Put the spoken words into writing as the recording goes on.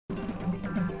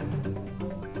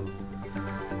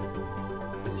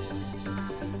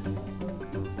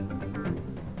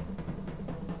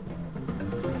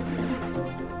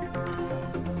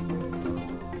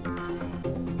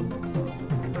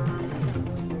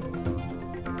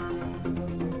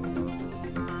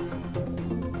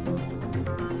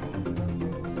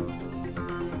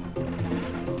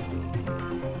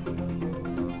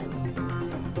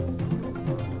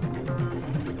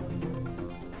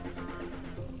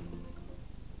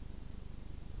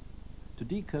To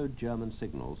decode German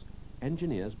signals,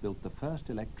 engineers built the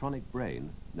first electronic brain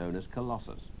known as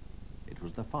Colossus. It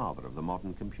was the father of the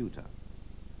modern computer.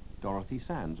 Dorothy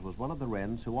Sands was one of the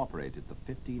Wrens who operated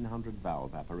the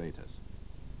 1500-valve apparatus.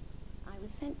 I was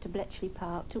sent to Bletchley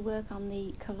Park to work on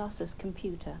the Colossus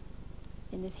computer.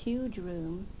 In this huge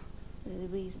room, there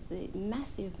were the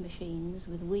massive machines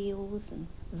with wheels and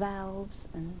valves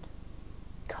and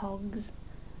cogs,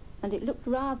 and it looked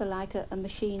rather like a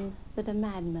machine that a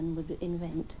madman would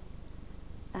invent.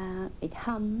 It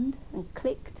hummed and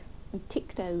clicked and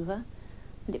ticked over,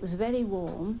 and it was very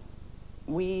warm.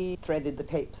 We threaded the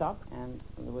tapes up, and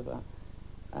there was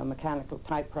a mechanical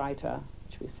typewriter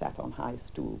which we sat on high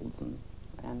stools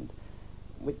and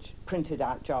which printed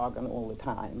out jargon all the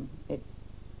time. It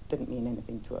didn't mean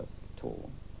anything to us at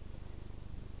all.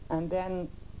 And then,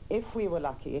 if we were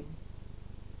lucky,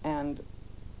 and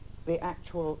the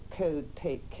actual code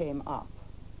tape came up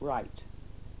right,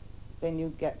 then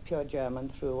you'd get pure German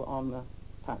through on the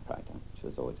typewriter, which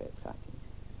was always exciting.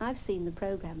 I've seen the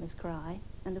programmers cry,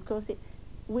 and of course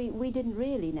we didn't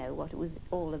really know what it was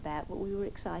all about, but we were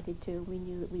excited too. We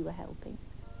knew that we were helping.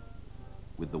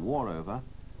 With the war over,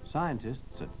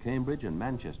 scientists at Cambridge and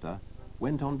Manchester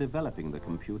went on developing the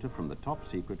computer from the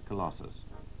top-secret Colossus.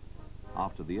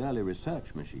 After the early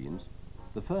research machines,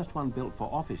 the first one built for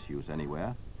office use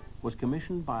anywhere was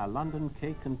commissioned by a London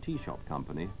cake and tea shop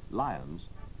company, Lyons,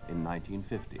 in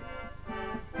 1950.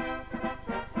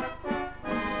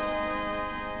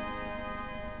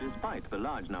 Despite the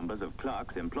large numbers of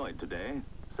clerks employed today,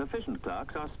 sufficient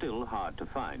clerks are still hard to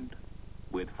find.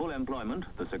 With full employment,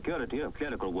 the security of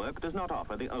clerical work does not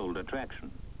offer the old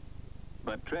attraction.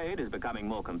 But trade is becoming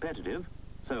more competitive,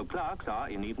 so clerks are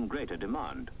in even greater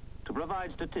demand to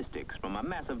provide statistics from a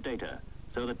mass of data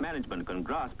so that management can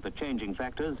grasp the changing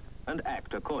factors and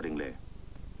act accordingly.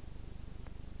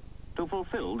 To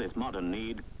fulfill this modern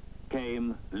need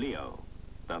came Leo,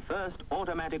 the first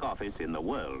automatic office in the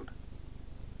world.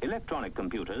 Electronic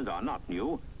computers are not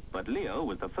new, but Leo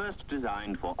was the first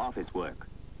designed for office work.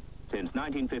 Since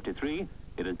 1953,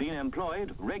 it has been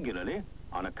employed regularly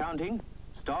on accounting,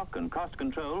 stock and cost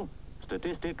control,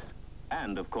 statistics,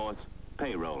 and, of course,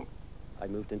 payroll. I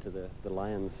moved into the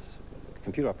Lyons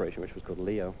computer operation, which was called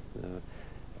Leo,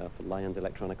 for Lyons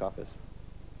Electronic Office.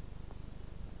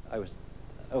 I was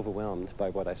overwhelmed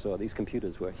by what I saw. These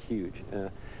computers were huge.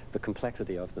 The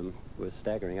complexity of them was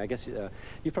staggering. I guess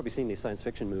you've probably seen these science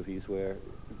fiction movies where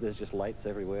there's just lights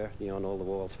everywhere, you know, on all the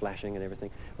walls, flashing and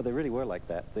everything. Well, they really were like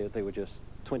that. They were just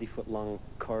 20-foot-long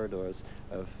corridors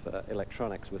of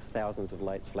electronics with thousands of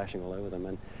lights flashing all over them,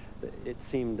 and it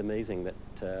seemed amazing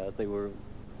that they were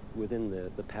within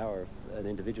the power of an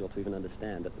individual to even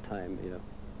understand at the time, you know.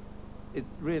 It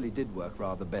really did work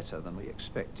rather better than we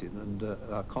expected, and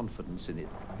our confidence in it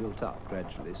built up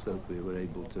gradually, so that we were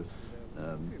able to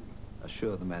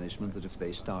assure the management that if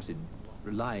they started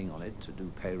relying on it to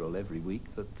do payroll every week,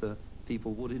 that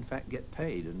people would in fact get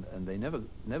paid, and they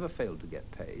never failed to get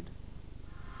paid.